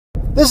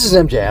This is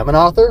MJ. I'm an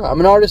author, I'm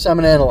an artist, I'm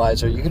an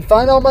analyzer. You can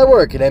find all my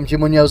work at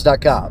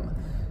mgmunoz.com.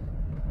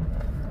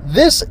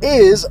 This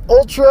is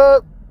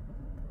Ultraman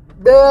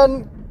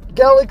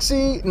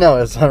Galaxy... No,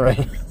 that's not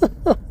right.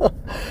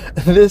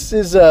 This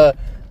is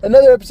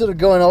another episode of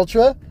Going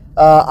Ultra.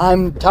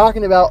 I'm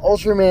talking about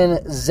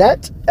Ultraman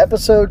Zett,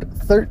 episode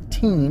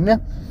 13,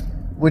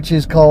 which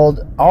is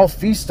called I'll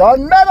Feast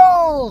on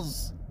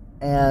Medals!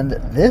 And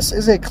this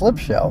is a clip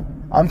show.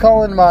 I'm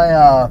calling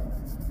my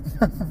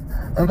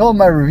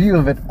review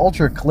of it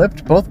ultra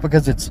clipped, both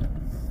because it's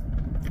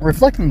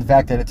reflecting the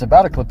fact that it's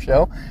about a clip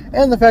show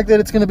and the fact that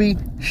it's going to be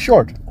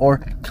short, or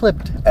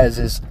clipped, as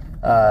is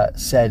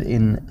said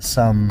in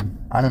some,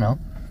 I don't know,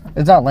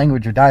 it's not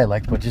language or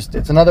dialect, but just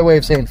it's another way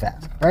of saying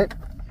fast, right?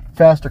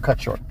 Fast or cut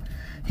short.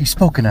 He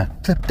spoke in a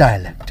clip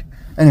dialect.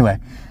 Anyway,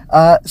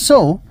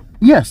 so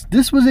yes,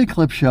 this was a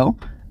clip show.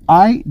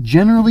 I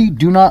generally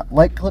do not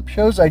like clip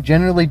shows. I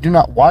generally do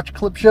not watch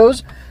clip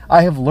shows.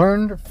 I have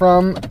learned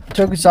from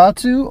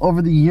tokusatsu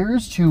over the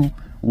years to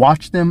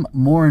watch them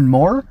more and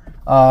more.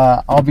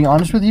 I'll be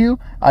honest with you.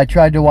 I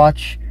tried to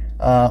watch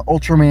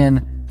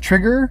Ultraman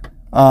Trigger,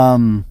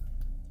 and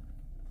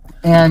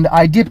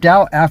I dipped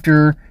out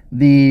after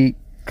the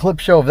clip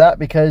show of that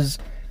because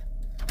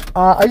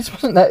I just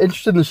wasn't that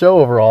interested in the show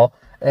overall.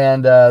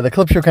 And the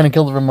clip show kind of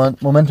killed the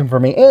momentum for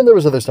me, and there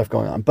was other stuff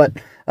going on. But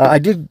I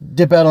did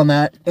dip out on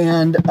that,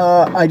 and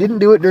I didn't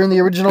do it during the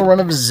original run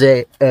of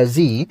Z,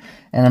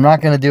 and I'm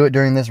not going to do it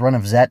during this run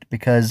of Zett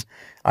because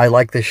I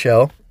like this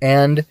show.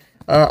 And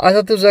I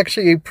thought this was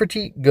actually a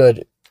pretty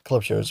good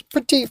clip show. It was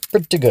pretty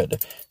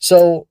good.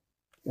 So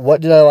what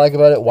did I like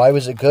about it? Why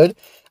was it good?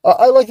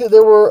 I liked that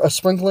there were a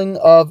sprinkling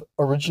of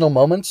original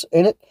moments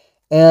in it,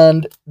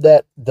 and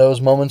that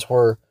those moments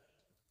were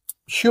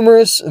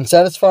humorous and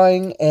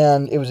satisfying,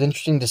 and it was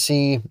interesting to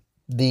see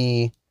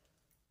the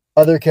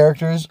other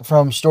characters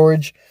from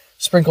Storage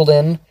sprinkled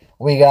in.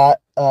 We got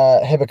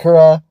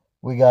Hibikura,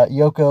 we got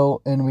Yoko,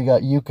 and we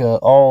got Yuka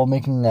all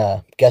making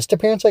a guest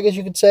appearance, I guess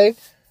you could say,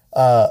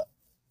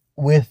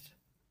 with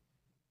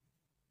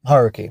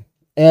Haruki.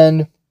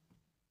 And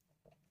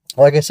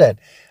like I said,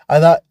 I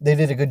thought they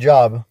did a good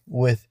job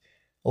with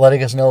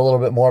letting us know a little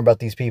bit more about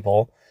these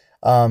people.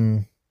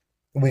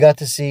 We got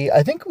to see,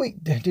 I think we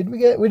didn't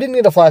get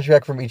a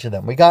flashback from each of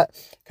them. We got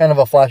kind of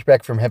a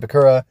flashback from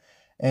Hibikura,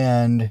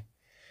 and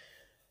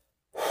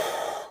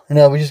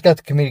we just got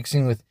the comedic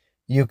scene with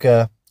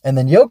Yuka, and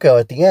then Yoko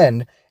at the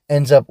end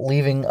ends up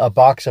leaving a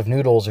box of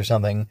noodles or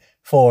something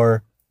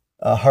for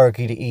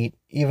Haruki to eat,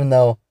 even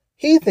though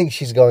he thinks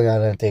she's going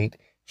on a date.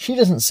 She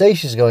doesn't say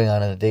she's going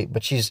on a date,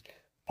 but she's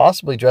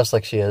possibly dressed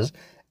like she is,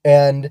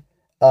 and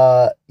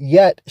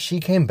yet she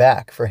came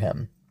back for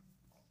him.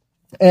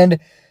 And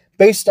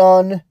based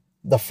on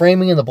the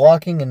framing and the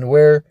blocking and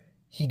where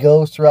he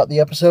goes throughout the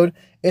episode,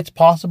 it's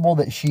possible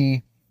that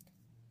she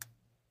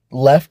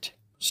left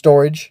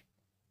Storage,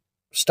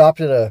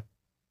 stopped at a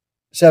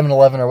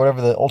 7-Eleven or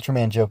whatever the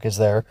Ultraman joke is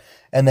there,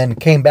 and then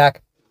came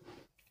back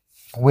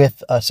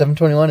with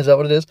 721, is that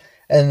what it is?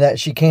 And that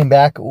she came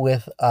back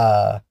with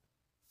the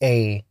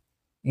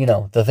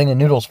thing of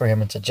noodles for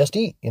him and said, just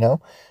eat,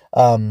 It's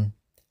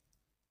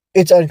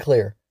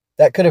unclear.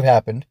 That could have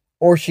happened,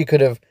 or she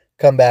could have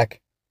come back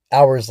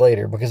hours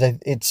later, because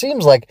it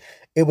seems like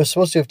it was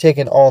supposed to have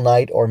taken all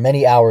night or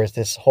many hours,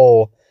 this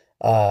whole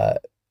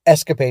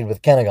escapade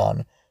with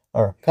Kennegon.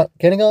 Or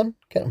Kennegon?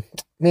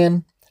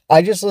 Man,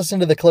 I just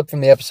listened to the clip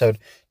from the episode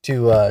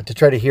to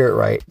try to hear it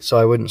right so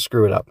I wouldn't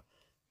screw it up.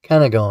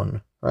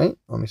 Kennegon, right?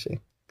 Let me see.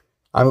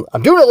 I'm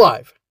doing it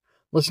live.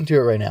 Listen to it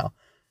right now.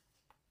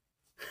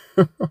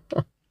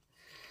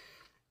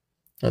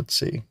 Let's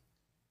see.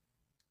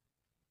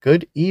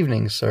 Good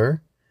evening,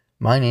 sir.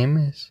 My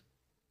name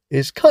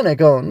is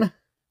Kennegon.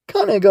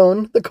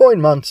 Kennegon, the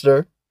coin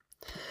monster.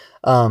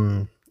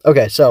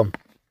 Okay, so,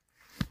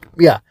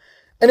 yeah.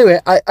 Anyway,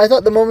 I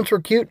thought the moments were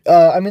cute.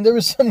 There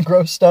was some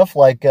gross stuff,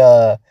 like,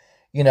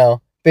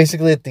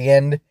 basically at the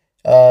end,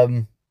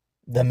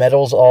 the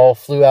medals all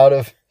flew out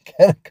of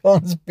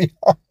Kennegon's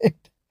behind,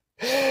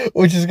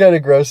 which is kind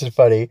of gross and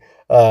funny.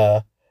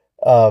 And,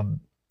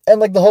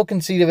 like, the whole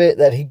conceit of it,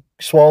 that he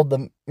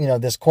swallowed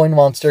this coin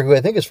monster, who I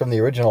think is from the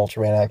original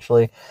Ultraman,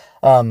 actually,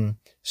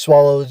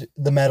 swallowed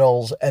the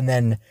medals, and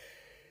then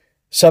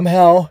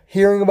somehow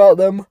hearing about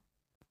them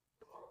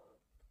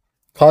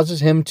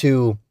causes him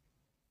to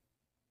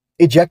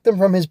eject them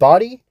from his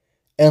body.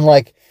 And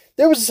like,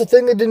 there was a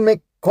thing that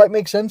didn't quite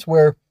make sense,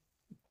 where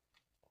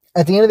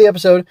at the end of the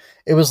episode,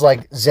 it was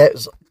like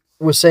Zett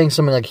was saying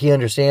something like he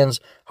understands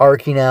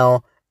Haruki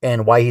now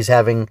and why he's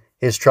having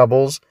his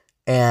troubles.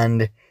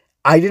 And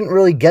I didn't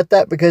really get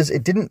that, because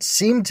it doesn't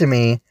seem to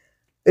me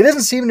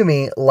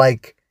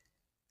like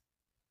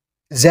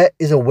Zett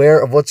is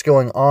aware of what's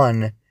going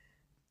on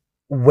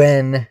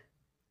when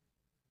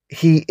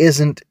he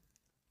isn't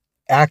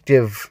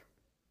active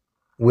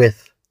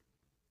with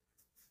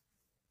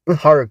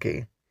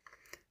Haruki.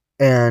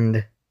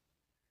 And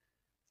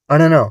I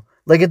don't know.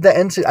 Like at the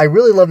end scene, I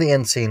really love the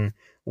end scene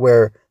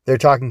where they're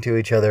talking to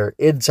each other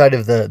inside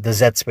of the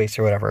Zett space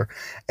or whatever.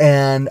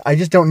 And I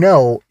just don't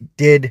know,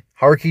 did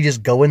Haruki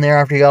just go in there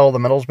after he got all the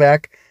medals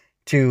back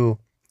to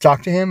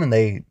talk to him and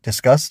they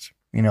discussed,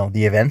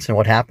 the events and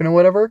what happened or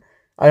whatever?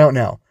 I don't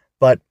know.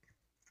 But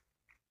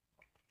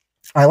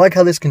I like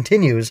how this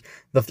continues.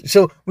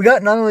 So we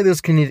got not only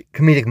those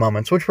comedic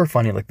moments, which were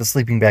funny, like the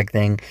sleeping bag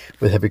thing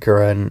with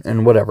Hibikura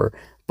and whatever,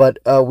 but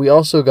we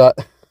also got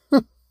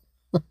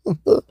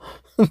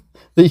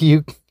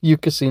the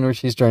Yuka scene where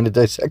she's trying to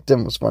dissect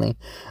him was funny.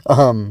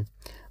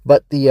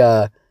 But we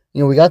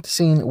got the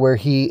scene where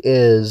he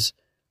is,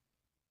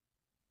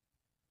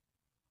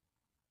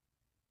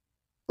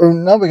 or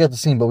not we got the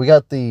scene, but we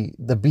got the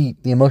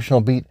beat, the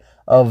emotional beat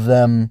of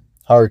them,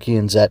 Haruki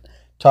and Zett,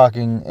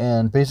 talking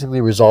and basically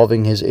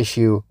resolving his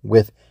issue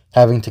with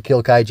having to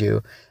kill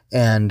kaiju,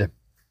 and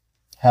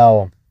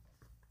how,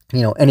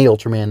 any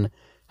Ultraman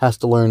has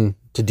to learn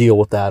to deal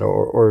with that,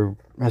 or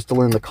has to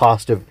learn the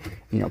cost of,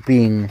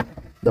 being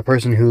the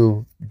person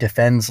who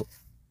defends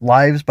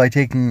lives by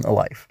taking a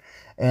life.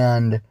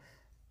 And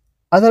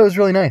I thought it was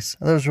really nice.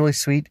 I thought it was really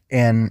sweet,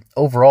 and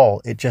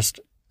overall, it just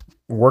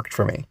worked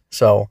for me.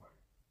 So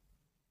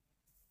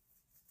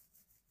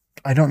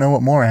I don't know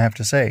what more I have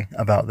to say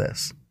about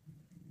this.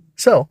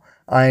 So,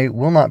 I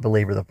will not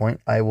belabor the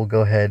point. I will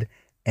go ahead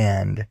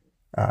and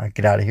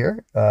get out of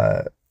here.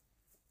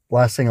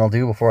 Last thing I'll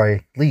do before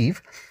I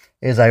leave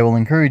is I will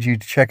encourage you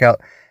to check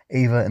out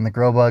Ava and the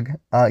Grow Bug.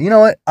 You know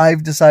what?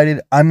 I've decided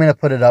I'm going to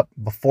put it up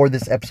before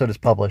this episode is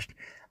published.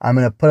 I'm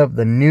going to put up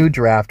the new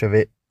draft of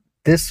it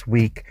this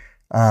week,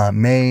 week of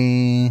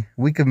May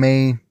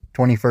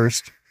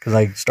 21st, because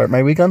I start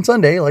my week on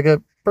Sunday like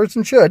a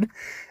person should.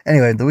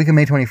 Anyway, the week of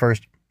May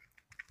 21st,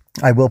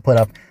 I will put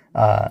up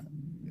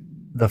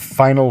the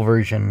final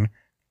version,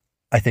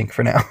 I think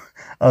for now,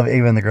 of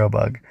Ava and the Grow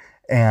Bug.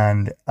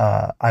 And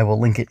I will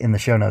link it in the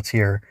show notes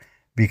here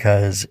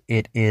because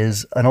it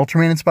is an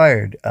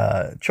Ultraman-inspired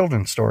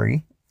children's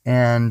story,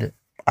 and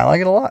I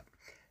like it a lot.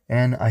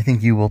 And I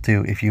think you will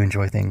too if you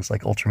enjoy things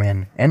like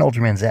Ultraman and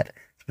Ultraman Zett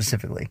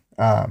specifically.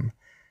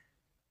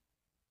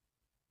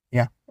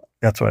 Yeah,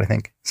 that's what I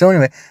think. So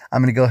anyway,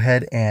 I'm going to go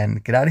ahead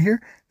and get out of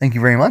here. Thank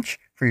you very much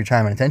for your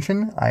time and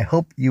attention. I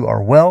hope you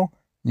are well.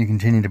 You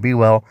continue to be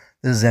well.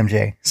 This is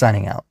MJ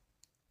signing out.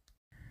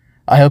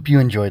 I hope you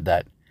enjoyed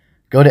that.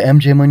 Go to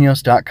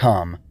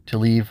mjmunoz.com to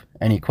leave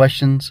any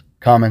questions,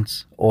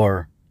 comments,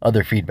 or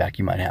other feedback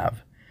you might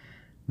have.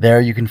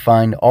 There you can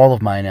find all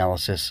of my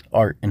analysis,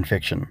 art, and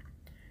fiction.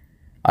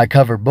 I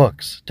cover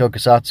books,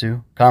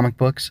 tokusatsu, comic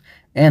books,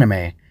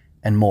 anime,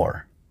 and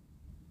more.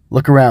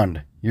 Look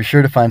around. You're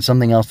sure to find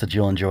something else that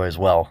you'll enjoy as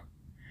well.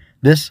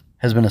 This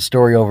has been a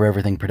Story Over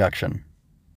Everything production.